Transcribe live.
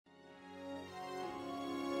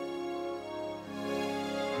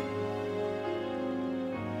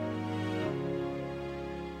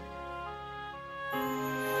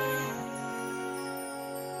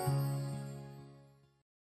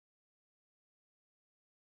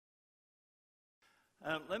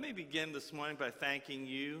Let me begin this morning by thanking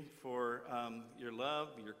you for your love,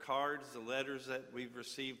 your cards, the letters that we've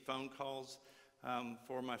received, phone calls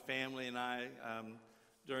for my family and I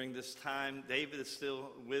during this time. David is still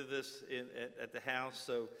with us at the house,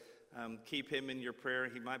 so keep him in your prayer.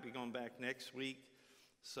 He might be going back next week,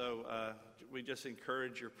 so we just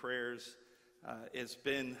encourage your prayers. It's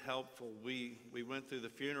been helpful. We went through the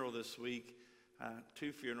funeral this week,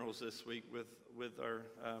 2 funerals this week with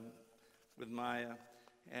Maya.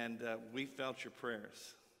 And we felt your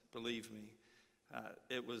prayers, believe me.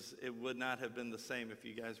 It would not have been the same if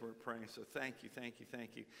you guys weren't praying. So thank you.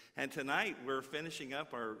 And tonight we're finishing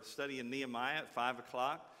up our study in Nehemiah at 5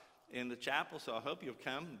 o'clock in the chapel. So I hope you'll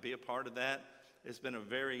come and be a part of that. It's been a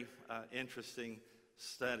very interesting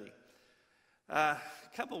study. A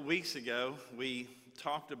couple weeks ago we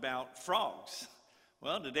talked about frogs.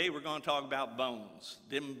 Well, today we're going to talk about bones.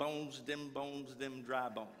 Them bones, them dry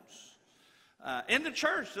bones. In the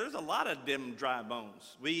church, there's a lot of dim, dry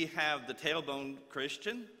bones. We have the tailbone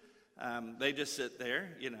Christian. They just sit there,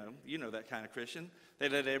 you know that kind of Christian. They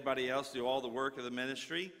let everybody else do all the work of the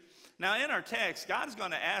ministry. Now, in our text, God is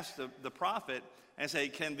going to ask the prophet and say,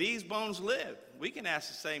 can these bones live? We can ask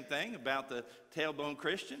the same thing about the tailbone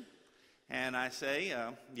Christian. And I say,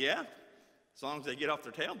 yeah, as long as they get off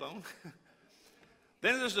their tailbone.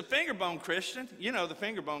 Then there's the finger bone Christian. You know, the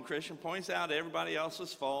finger bone Christian points out everybody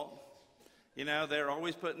else's fault. You know, they're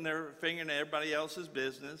always putting their finger in everybody else's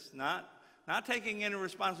business, not taking any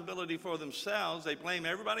responsibility for themselves. They blame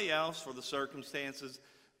everybody else for the circumstances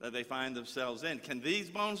that they find themselves in. Can these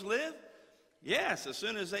bones live? Yes, as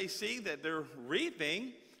soon as they see that they're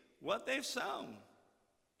reaping what they've sown.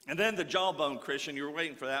 And then the jawbone Christian, you were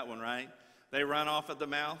waiting for that one, right? They run off at the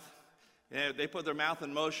mouth. You know, they put their mouth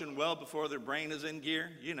in motion well before their brain is in gear,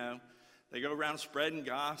 you know. They go around spreading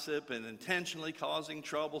gossip and intentionally causing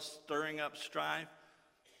trouble, stirring up strife.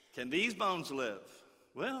 Can these bones live?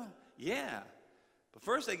 Well, yeah. But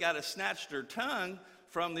first they got to snatch their tongue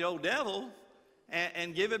from the old devil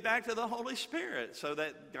and give it back to the Holy Spirit so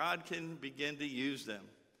that God can begin to use them.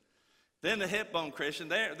 Then the hip bone Christian,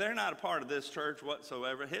 they're not a part of this church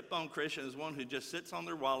whatsoever. Hip bone Christian is one who just sits on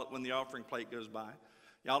their wallet when the offering plate goes by.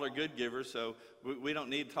 Y'all are good givers, so we don't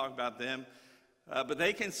need to talk about them. But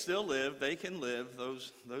they can still live. They can live,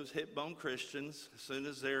 those hip bone Christians, as soon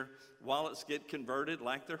as their wallets get converted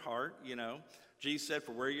like their heart, you know. Jesus said,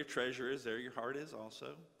 for where your treasure is, there your heart is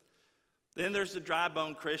also. Then there's the dry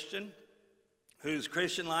bone Christian, whose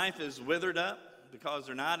Christian life is withered up because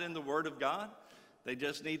they're not in the Word of God. They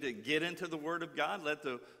just need to get into the Word of God, let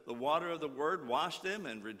the water of the Word wash them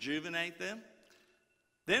and rejuvenate them.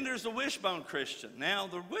 Then there's the wishbone Christian. Now,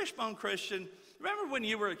 the wishbone Christian, remember when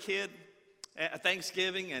you were a kid at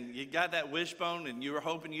Thanksgiving and you got that wishbone and you were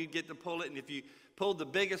hoping you'd get to pull it, and if you pulled the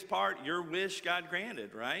biggest part, your wish got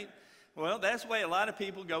granted, right? Well, that's the way a lot of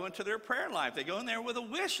people go into their prayer life. They go in there with a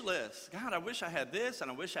wish list. God, I wish I had this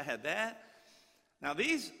and I wish I had that. Now,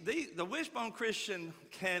 the wishbone Christian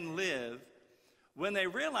can live when they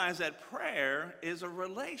realize that prayer is a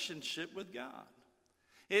relationship with God.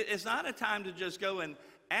 It's not a time to just go and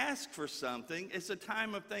ask for something. It's a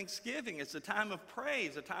time of thanksgiving. It's a time of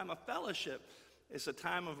praise, a time of fellowship. It's a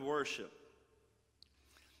time of worship.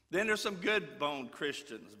 Then there's some good bone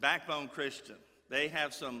Christians, backbone Christian. They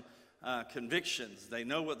have some convictions. They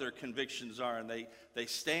know what their convictions are, and they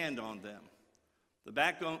stand on them. The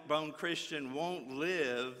backbone Christian won't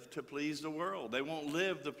live to please the world. They won't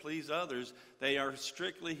live to please others. They are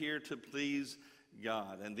strictly here to please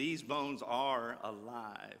God. And these bones are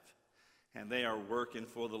alive, and they are working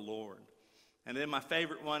for the Lord. And then my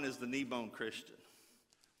favorite one is the knee bone Christian.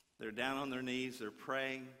 They're down on their knees. They're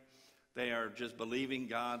praying. They are just believing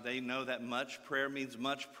God. They know that much prayer means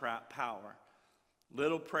much power.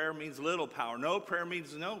 Little prayer means little power. No prayer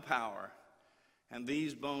means no power. And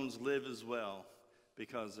these bones live as well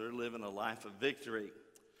because they're living a life of victory.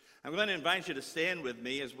 I'm going to invite you to stand with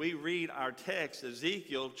me as we read our text,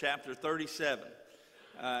 Ezekiel chapter 37.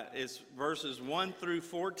 It's verses 1 through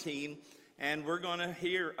 14, and we're going to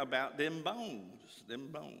hear about them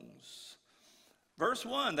bones. Verse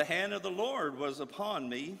 1, the hand of the Lord was upon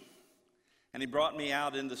me, and he brought me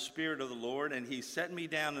out in the spirit of the Lord, and he set me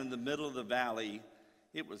down in the middle of the valley.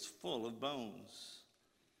 It was full of bones.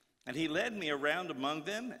 And he led me around among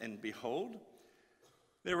them, and behold,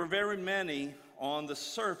 there were very many on the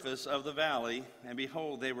surface of the valley, and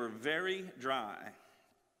behold, they were very dry.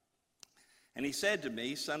 And he said to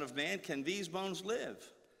me, Son of man, can these bones live?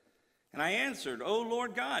 And I answered, O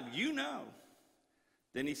Lord God, you know.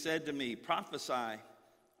 Then he said to me, prophesy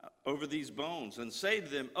over these bones, and say to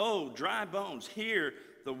them, O dry bones, hear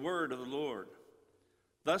the word of the Lord.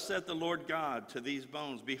 Thus saith the Lord God to these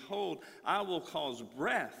bones, Behold, I will cause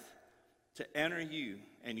breath to enter you,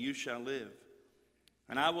 and you shall live.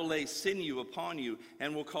 And I will lay sinew upon you,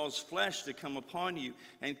 and will cause flesh to come upon you,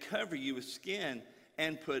 and cover you with skin,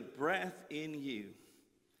 and put breath in you.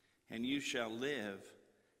 And you shall live,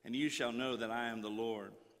 and you shall know that I am the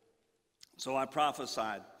Lord. So I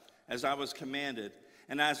prophesied as I was commanded,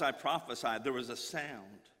 and as I prophesied, there was a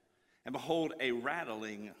sound. And behold, a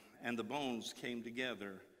rattling, and the bones came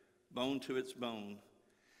together, bone to its bone.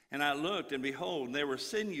 And I looked, and behold, there were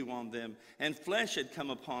sinew on them, and flesh had come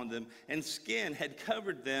upon them, and skin had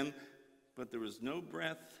covered them, but there was no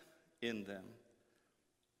breath in them.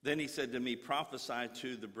 Then he said to me, Prophesy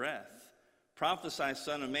to the breath. Prophesy,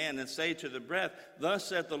 son of man, and say to the breath, Thus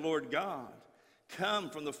saith the Lord God, Come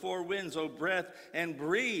from the four winds, O breath, and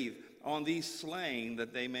breathe on these slain,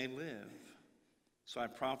 that they may live. So I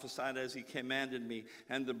prophesied as he commanded me,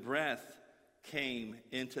 and the breath came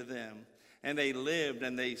into them. And they lived,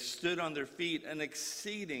 and they stood on their feet, an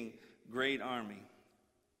exceeding great army.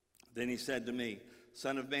 Then he said to me,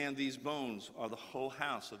 Son of man, these bones are the whole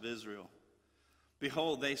house of Israel.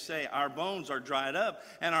 Behold, they say, Our bones are dried up,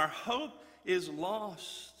 and our hope is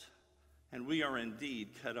lost, and we are indeed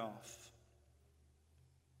cut off.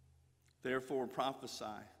 Therefore prophesy.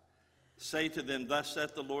 Say to them, Thus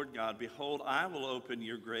saith the Lord God, Behold, I will open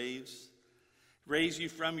your graves, raise you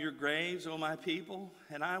from your graves, O my people,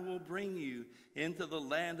 and I will bring you into the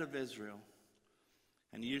land of Israel.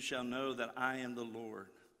 And you shall know that I am the Lord,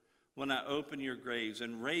 when I open your graves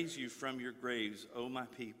and raise you from your graves, O my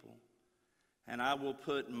people. And I will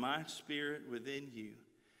put my spirit within you,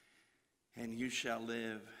 and you shall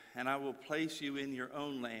live. And I will place you in your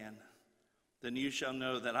own land. Then you shall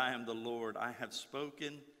know that I am the Lord. I have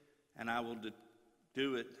spoken, and I will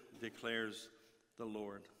do it, declares the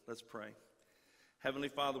Lord. Let's pray. Heavenly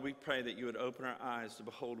Father, we pray that you would open our eyes to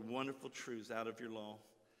behold wonderful truths out of your law.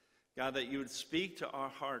 God, that you would speak to our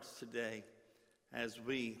hearts today as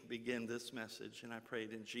we begin this message. And I pray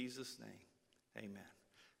it in Jesus' name. Amen.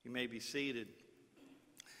 You may be seated.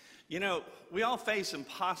 You know, we all face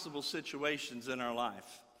impossible situations in our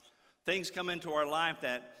life. Things come into our life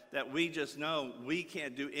that we just know we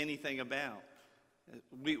can't do anything about.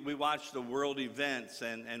 We watch the world events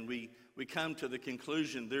and we come to the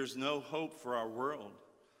conclusion there's no hope for our world.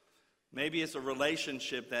 Maybe it's a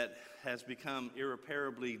relationship that has become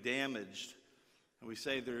irreparably damaged, and we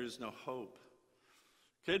say there is no hope.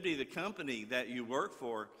 Could be the company that you work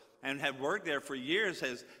for and have worked there for years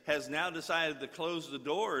has now decided to close the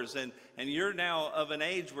doors, and you're now of an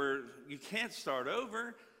age where you can't start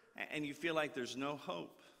over, and you feel like there's no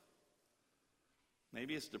hope.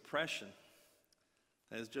 Maybe it's depression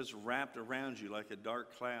that is just wrapped around you like a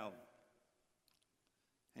dark cloud,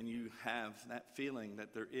 and you have that feeling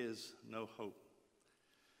that there is no hope.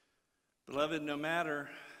 Beloved, no matter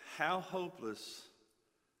how hopeless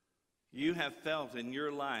you have felt in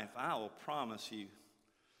your life, I will promise you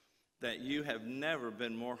that you have never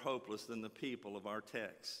been more hopeless than the people of our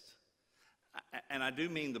text. And I do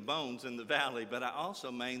mean the bones in the valley, but I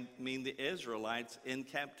also mean the Israelites in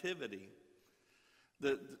captivity.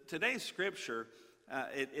 Today's scripture,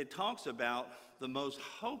 it talks about the most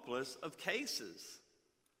hopeless of cases.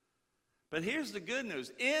 But here's the good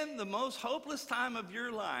news. In the most hopeless time of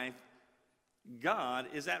your life, God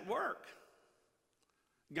is at work.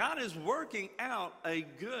 God is working out a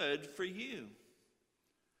good for you.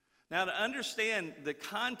 Now, to understand the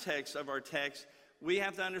context of our text, we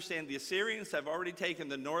have to understand the Assyrians have already taken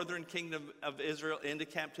the northern kingdom of Israel into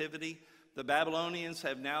captivity. The Babylonians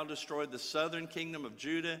have now destroyed the southern kingdom of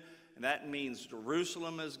Judah, and that means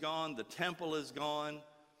Jerusalem is gone, the temple is gone,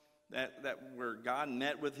 that where God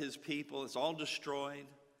met with his people, it's all destroyed.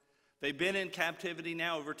 They've been in captivity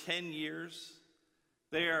now over 10 years.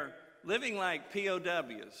 They are living like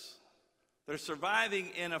POWs. They're surviving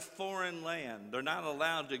in a foreign land. They're not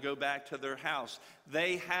allowed to go back to their house.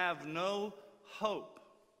 They have no hope.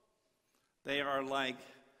 They are like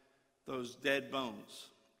those dead bones.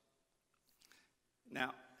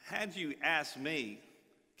 Now, had you asked me,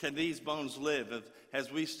 can these bones live?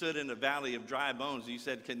 As we stood in a valley of dry bones, you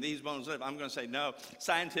said, can these bones live? I'm going to say no.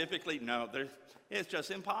 Scientifically, no. It's just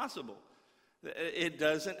impossible. It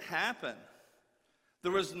doesn't happen.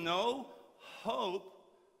 There was no hope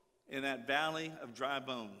in that valley of dry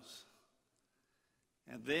bones.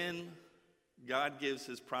 And then God gives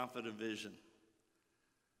his prophet a vision.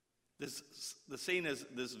 The scene is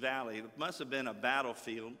this valley. It must have been a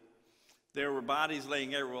battlefield. There were bodies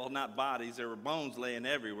laying everywhere. Well, not bodies. There were bones laying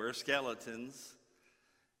everywhere, skeletons.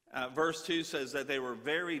 Verse 2 says that they were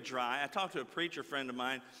very dry. I talked to a preacher friend of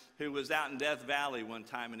mine who was out in Death Valley one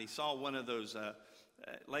time, and he saw one of those,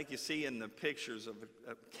 like you see in the pictures of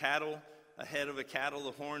cattle, a head of a cattle,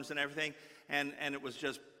 the horns and everything, and it was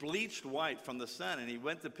just bleached white from the sun, and he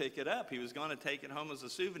went to pick it up. He was going to take it home as a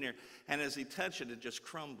souvenir, and as he touched it, it just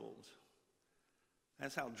crumbled.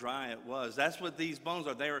 That's how dry it was. That's what these bones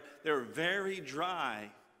are. They were very dry.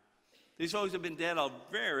 These folks have been dead a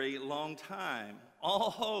very long time. All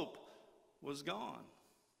hope was gone.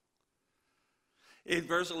 In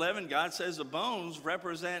verse 11, God says the bones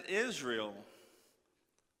represent Israel.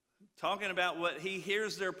 Talking about what he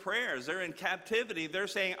hears their prayers. They're in captivity. They're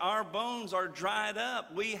saying, our bones are dried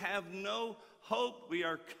up. We have no hope. We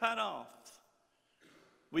are cut off.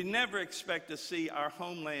 We never expect to see our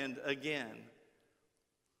homeland again.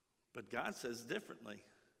 But God says differently.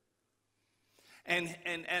 And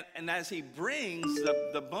as he brings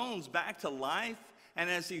the bones back to life, and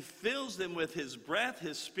as he fills them with his breath,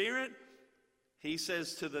 his spirit, he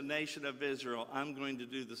says to the nation of Israel, I'm going to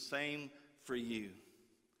do the same for you.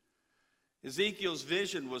 Ezekiel's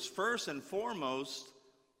vision was first and foremost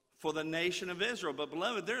for the nation of Israel. But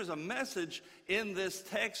beloved, there's a message in this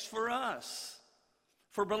text for us,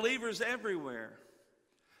 for believers everywhere.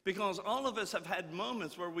 Because all of us have had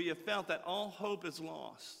moments where we have felt that all hope is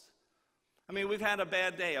lost. I mean, we've had a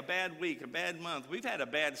bad day, a bad week, a bad month. We've had a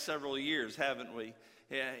bad several years, haven't we,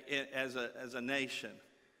 as a nation.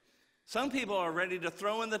 Some people are ready to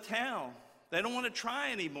throw in the towel. They don't want to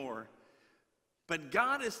try anymore. But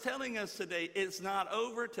God is telling us today, it's not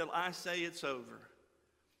over till I say it's over.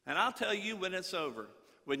 And I'll tell you when it's over.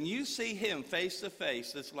 When you see him face to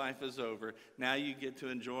face, this life is over. Now you get to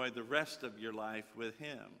enjoy the rest of your life with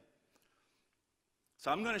him.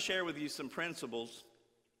 So I'm going to share with you some principles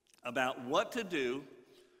about what to do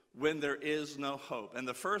when there is no hope. And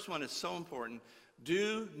the first one is so important.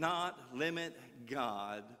 Do not limit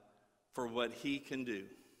God for what he can do.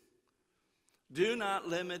 Do not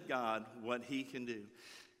limit God what he can do.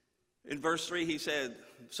 In verse 3, he said,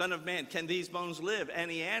 Son of man, can these bones live? And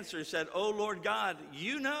he answered, said, Oh, Lord God,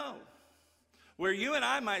 you know. Where you and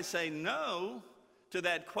I might say no to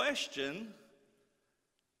that question,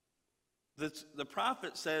 the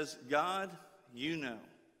prophet says, God, you know.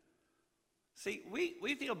 See,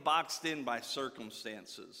 we feel boxed in by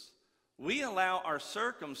circumstances. We allow our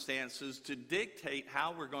circumstances to dictate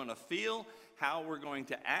how we're going to feel, how we're going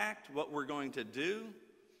to act, what we're going to do.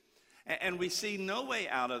 And we see no way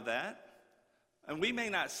out of that. And we may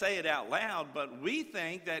not say it out loud, but we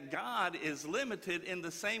think that God is limited in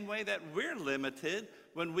the same way that we're limited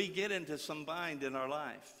when we get into some bind in our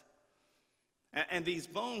life. And these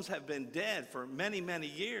bones have been dead for many, many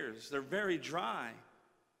years. They're very dry.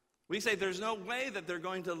 We say there's no way that they're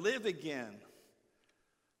going to live again.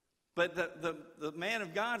 But the man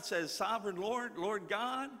of God says, Sovereign Lord, Lord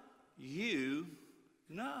God, you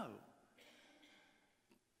know.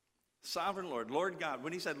 Sovereign Lord, Lord God.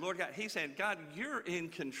 When he said Lord God, he said, God, you're in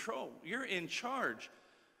control. You're in charge.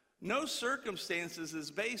 No circumstances is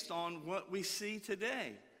based on what we see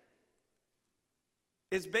today.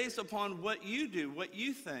 It's based upon what you do, what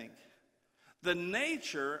you think. The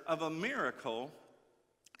nature of a miracle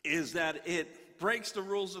is that it breaks the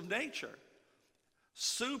rules of nature.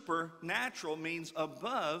 Supernatural means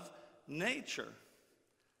above nature.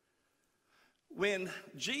 When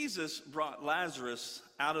Jesus brought Lazarus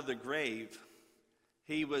out of the grave,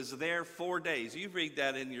 he was there 4 days. You read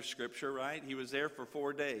that in your scripture, right? He was there for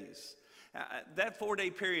 4 days. That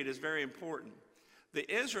 4-day period is very important. The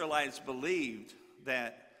Israelites believed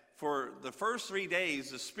that for the first 3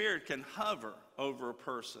 days, the Spirit can hover over a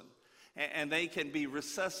person, and they can be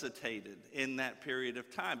resuscitated in that period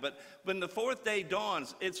of time. But when the 4th day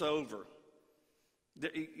dawns, it's over.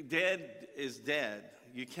 Dead is dead.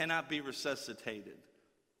 You cannot be resuscitated.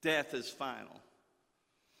 Death is final.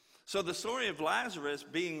 So the story of Lazarus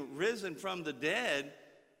being risen from the dead,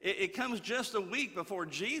 it comes just a week before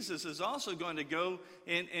Jesus is also going to go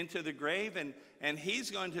into the grave, and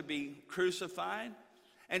he's going to be crucified.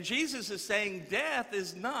 And Jesus is saying death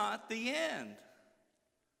is not the end.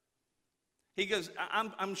 He goes,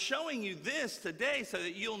 I'm showing you this today so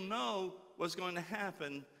that you'll know what's going to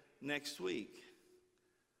happen next week.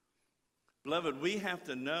 Beloved, we have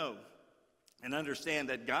to know and understand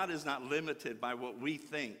that God is not limited by what we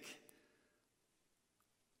think.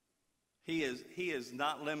 He is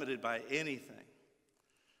not limited by anything.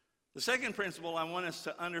 The second principle I want us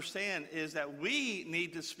to understand is that we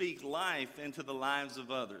need to speak life into the lives of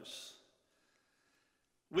others.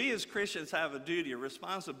 We as Christians have a duty, a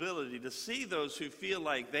responsibility to see those who feel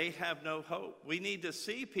like they have no hope. We need to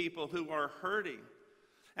see people who are hurting.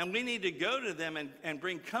 And we need to go to them and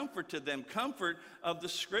bring comfort to them, comfort of the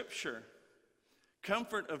Scripture,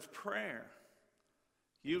 comfort of prayer.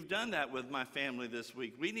 You've done that with my family this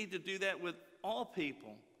week. We need to do that with all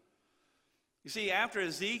people. You see, after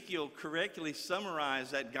Ezekiel correctly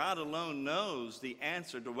summarized that God alone knows the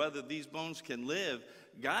answer to whether these bones can live,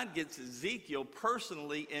 God gets Ezekiel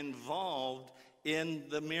personally involved in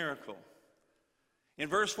the miracle. In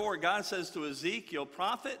verse 4, God says to Ezekiel,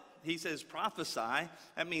 prophet, he says prophesy.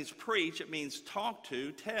 That means preach. It means talk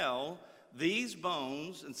to, tell these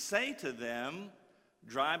bones and say to them,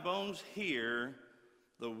 dry bones, hear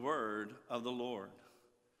the word of the Lord.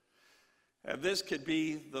 This could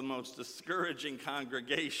be the most discouraging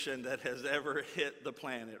congregation that has ever hit the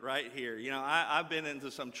planet right here. You know, I've been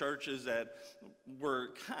into some churches that were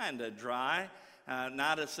kind of dry,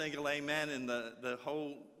 not a single amen in the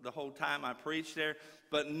whole time I preached there,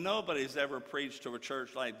 but nobody's ever preached to a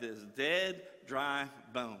church like this, dead, dry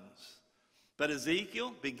bones. But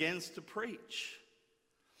Ezekiel begins to preach,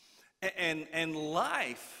 and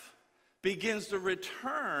life begins to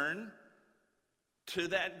return to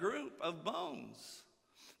that group of bones.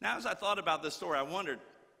 Now, as I thought about this story, I wondered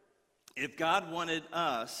if God wanted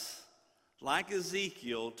us, like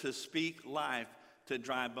Ezekiel, to speak life to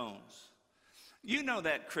dry bones. You know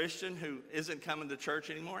that Christian who isn't coming to church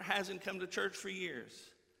anymore, hasn't come to church for years.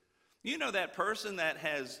 You know that person that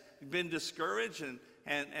has been discouraged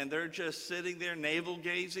and they're just sitting there navel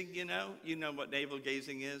gazing, you know? You know what navel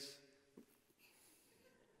gazing is?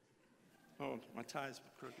 Oh, my tie's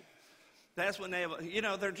crooked. That's what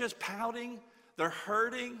they're just pouting, they're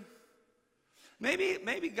hurting.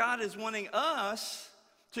 Maybe God is wanting us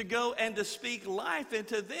to go and to speak life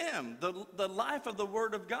into them, the life of the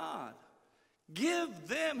Word of God. Give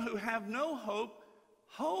them who have no hope,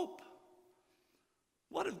 hope.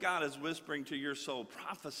 What if God is whispering to your soul?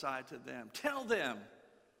 Prophesy to them. Tell them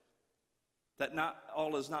that not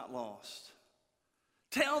all is not lost.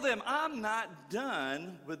 Tell them I'm not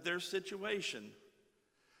done with their situation.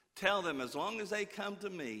 Tell them as long as they come to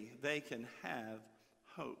me, they can have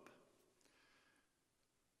hope.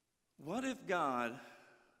 What if God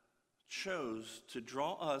chose to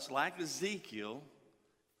draw us, like Ezekiel,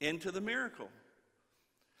 into the miracle?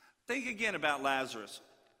 Think again about Lazarus.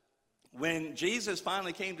 When Jesus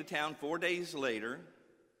finally came to town 4 days later,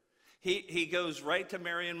 he goes right to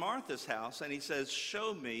Mary and Martha's house and he says,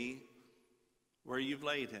 show me where you've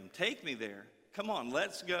laid him. Take me there. Come on,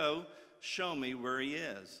 let's go. Show me where he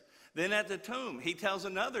is. Then at the tomb, he tells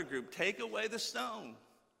another group, take away the stone.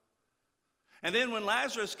 And then when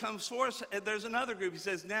Lazarus comes forth, there's another group. He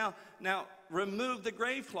says, now remove the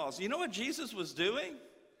grave cloths. You know what Jesus was doing?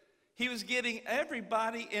 He was getting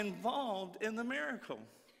everybody involved in the miracle.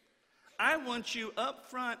 I want you up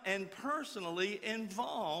front and personally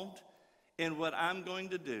involved in what I'm going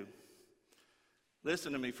to do.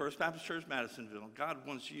 Listen to me, First Baptist Church, Madisonville. God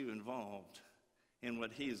wants you involved in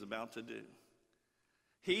what he is about to do.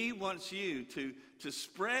 He wants you to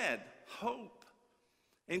spread hope,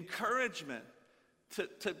 encouragement,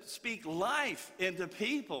 to speak life into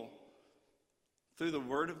people through the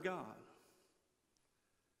Word of God.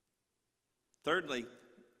 Thirdly,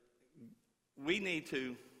 we need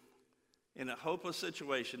to, in a hopeless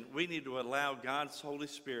situation, we need to allow God's Holy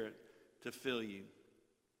Spirit to fill you.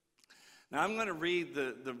 Now, I'm going to read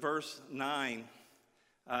the verse 9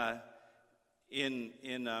 in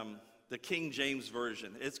the King James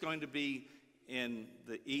Version. It's going to be in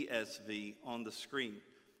the ESV on the screen.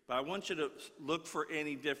 But I want you to look for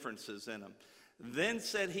any differences in them. Then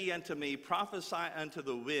said he unto me, prophesy unto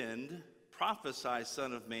the wind, prophesy,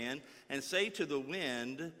 Son of Man, and say to the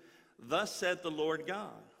wind, thus saith the Lord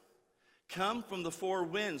God, come from the four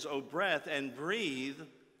winds, O breath, and breathe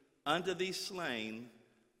unto these slain,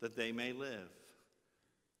 that they may live.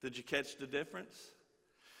 Did you catch the difference?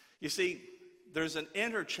 You see, there's an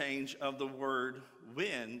interchange of the word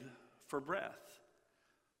wind for breath.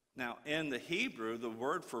 Now, in the Hebrew, the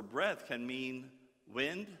word for breath can mean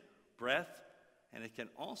wind, breath, and it can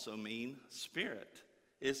also mean spirit.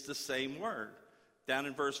 It's the same word. Down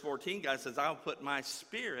in verse 14, God says, I'll put my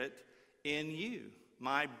spirit in you,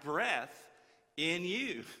 my breath in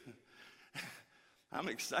you. I'm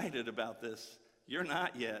excited about this. You're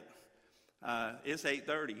not yet. It's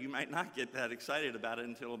 8:30. You might not get that excited about it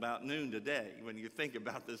until about noon today when you think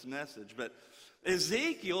about this message. But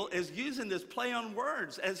Ezekiel is using this play on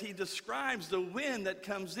words as he describes the wind that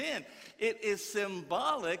comes in. It is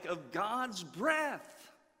symbolic of God's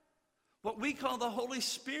breath, what we call the Holy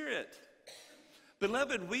Spirit.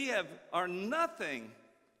 Beloved, we are nothing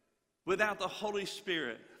without the Holy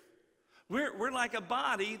Spirit. We're like a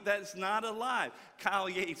body that's not alive. Kyle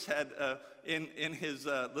Yates had, in his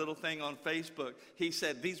little thing on Facebook, he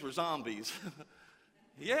said these were zombies.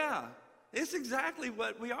 Yeah, it's exactly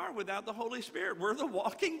what we are without the Holy Spirit. We're the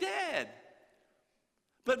walking dead.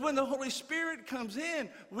 But when the Holy Spirit comes in,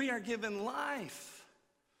 we are given life.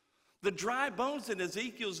 The dry bones in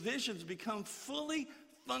Ezekiel's visions become fully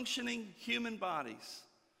functioning human bodies.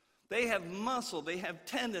 They have muscle, they have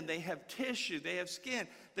tendon, they have tissue, they have skin.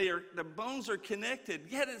 The bones are connected,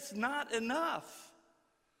 yet it's not enough.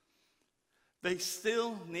 They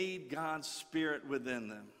still need God's Spirit within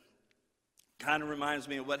them. Kind of reminds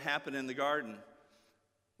me of what happened in the garden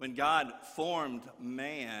when God formed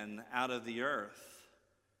man out of the earth.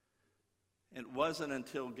 It wasn't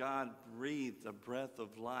until God breathed a breath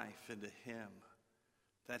of life into him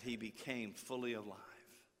that he became fully alive.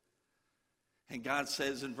 And God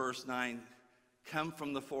says in verse 9, "Come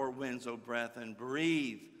from the four winds, O breath, and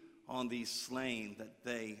breathe on these slain that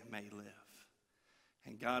they may live."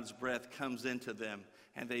 And God's breath comes into them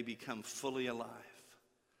and they become fully alive.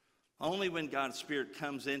 Only when God's Spirit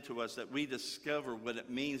comes into us that we discover what it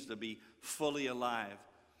means to be fully alive.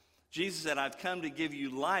 Jesus said, "I've come to give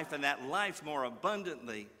you life, and that life more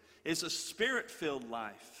abundantly." It's a Spirit-filled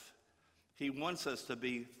life. He wants us to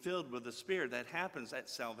be filled with the Spirit. That happens at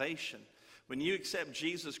salvation. When you accept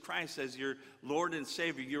Jesus Christ as your Lord and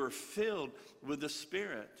Savior, you are filled with the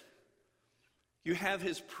Spirit. You have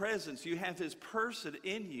his presence. You have his person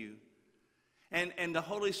in you. And the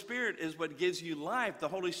Holy Spirit is what gives you life. The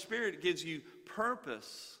Holy Spirit gives you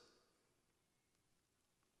purpose.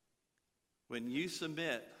 When you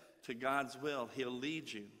submit to God's will, he'll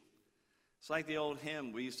lead you. It's like the old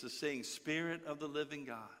hymn we used to sing, "Spirit of the living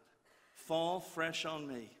God, fall fresh on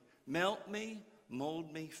me. Melt me,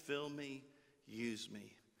 mold me, fill me, use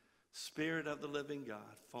me. Spirit of the living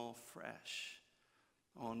God, fall fresh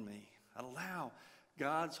on me." Allow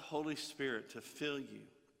God's Holy Spirit to fill you.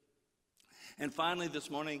 And finally this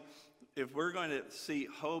morning, if we're going to see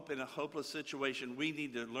hope in a hopeless situation, we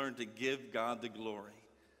need to learn to give God the glory.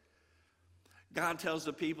 God tells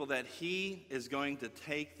the people that he is going to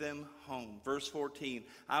take them home. Verse 14,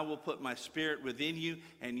 "I will put my Spirit within you,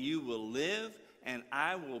 and you will live, and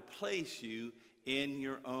I will place you in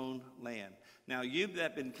your own land." Now, you've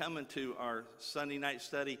been coming to our Sunday night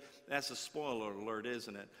study. That's a spoiler alert,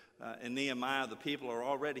 isn't it? In Nehemiah, the people are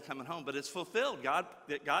already coming home, but it's fulfilled.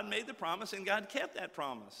 God made the promise, and God kept that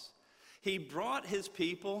promise. He brought his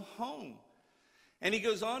people home. And he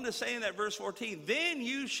goes on to say in that verse 14, "Then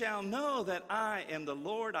you shall know that I am the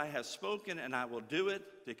Lord. I have spoken, and I will do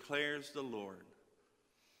it, declares the Lord."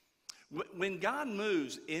 When God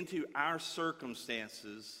moves into our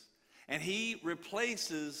circumstances, and he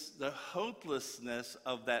replaces the hopelessness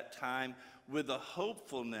of that time with a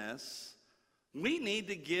hopefulness, we need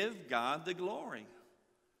to give God the glory.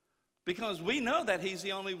 Because we know that he's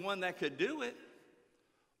the only one that could do it.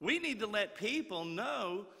 We need to let people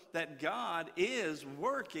know that God is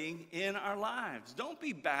working in our lives. Don't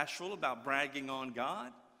be bashful about bragging on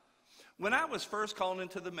God. When I was first called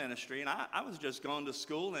into the ministry, and I was just going to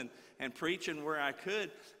school and preaching where I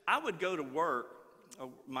could, I would go to work,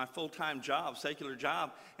 my full-time job, secular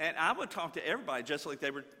job, and I would talk to everybody just like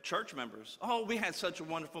they were church members. "Oh, we had such a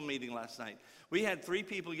wonderful meeting last night. We had 3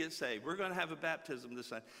 people get saved. We're going to have a baptism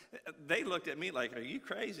this night." They looked at me like, "Are you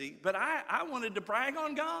crazy?" But I wanted to brag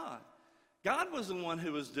on God. God was the one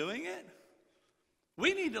who was doing it.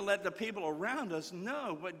 We need to let the people around us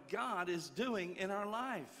know what God is doing in our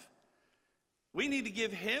life. We need to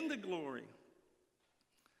give him the glory.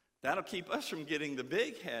 That'll keep us from getting the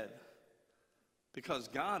big head, because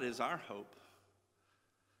God is our hope.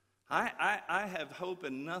 I have hope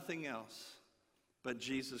in nothing else but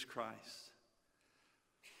Jesus Christ.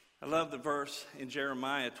 I love the verse in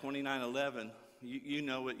Jeremiah 29:11. You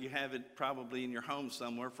know it. You have it probably in your home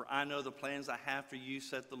somewhere. "For I know the plans I have for you,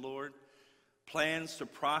 saith the Lord. Plans to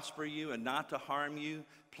prosper you and not to harm you.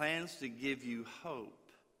 Plans to give you hope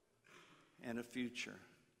and a future."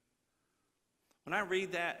 When I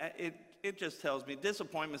read that, it just tells me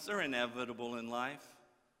disappointments are inevitable in life.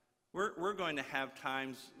 We're going to have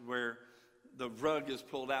times where the rug is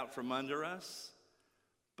pulled out from under us,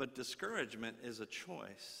 but discouragement is a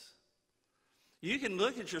choice. You can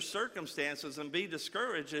look at your circumstances and be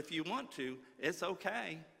discouraged if you want to. It's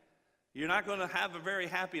okay. You're not going to have a very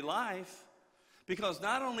happy life, because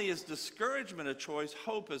not only is discouragement a choice,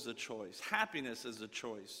 hope is a choice, happiness is a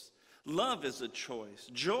choice, love is a choice,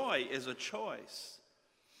 joy is a choice.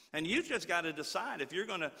 And you just got to decide if you're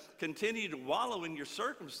going to continue to wallow in your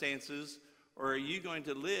circumstances, or are you going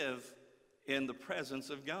to live in the presence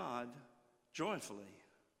of God joyfully.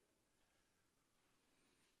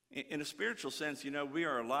 In a spiritual sense, we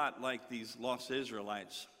are a lot like these lost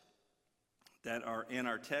Israelites that are in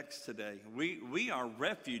our text today. We are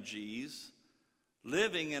refugees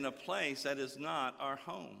living in a place that is not our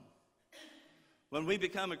home. When we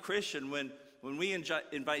become a Christian, when we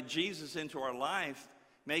invite Jesus into our life,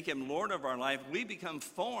 make him Lord of our life, we become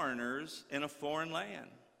foreigners in a foreign land.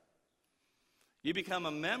 You become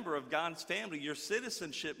a member of God's family. Your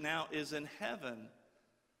citizenship now is in heaven.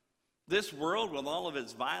 This world, with all of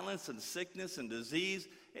its violence and sickness and disease,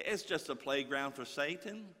 it's just a playground for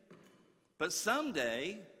Satan. But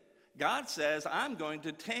someday, God says, I'm going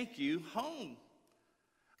to take you home.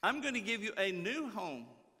 I'm going to give you a new home.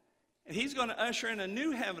 And he's going to usher in a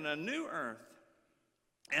new heaven, a new earth.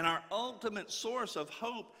 And our ultimate source of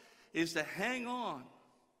hope is to hang on.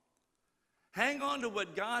 Hang on to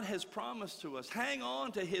what God has promised to us. Hang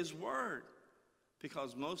on to his word.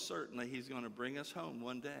 Because most certainly he's going to bring us home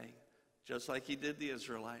one day, just like he did the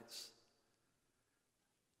Israelites.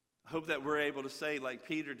 I hope that we're able to say like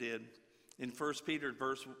Peter did in 1 Peter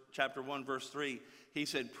chapter 1, verse 3. He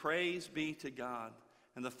said, "Praise be to God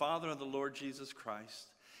and the Father of the Lord Jesus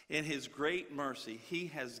Christ. In his great mercy, he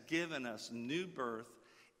has given us new birth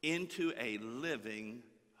into a living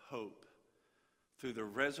hope through the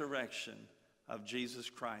resurrection of Jesus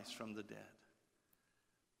Christ from the dead."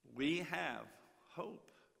 We have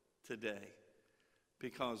hope today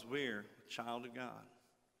because we're a child of God.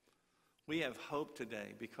 We have hope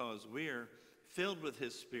today because we're filled with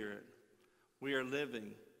his Spirit. We are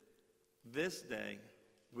living this day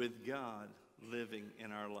with God living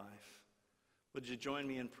in our life. Would you join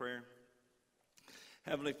me in prayer?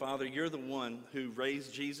 Heavenly Father, you're the one who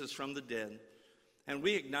raised Jesus from the dead, and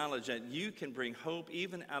we acknowledge that you can bring hope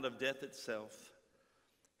even out of death itself.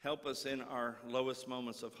 Help us in our lowest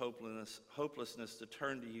moments of hopelessness to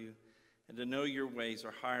turn to you and to know your ways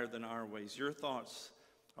are higher than our ways. Your thoughts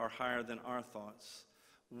are higher than our thoughts.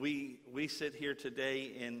 We sit here today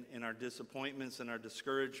in our disappointments and our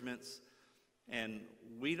discouragements, and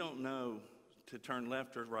we don't know to turn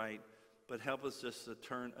left or right, but help us just to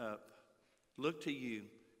turn up. Look to you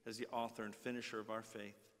as the author and finisher of our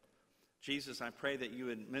faith. Jesus, I pray that you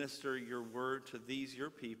would minister your word to these, your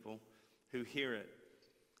people, who hear it,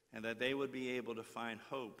 and that they would be able to find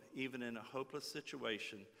hope, even in a hopeless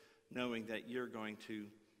situation, knowing that you're going to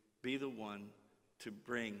be the one to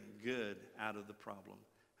bring good out of the problem.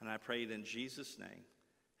 And I pray it in Jesus' name.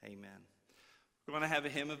 Amen. We're going to have a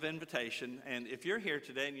hymn of invitation, and if you're here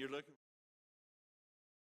today and you're looking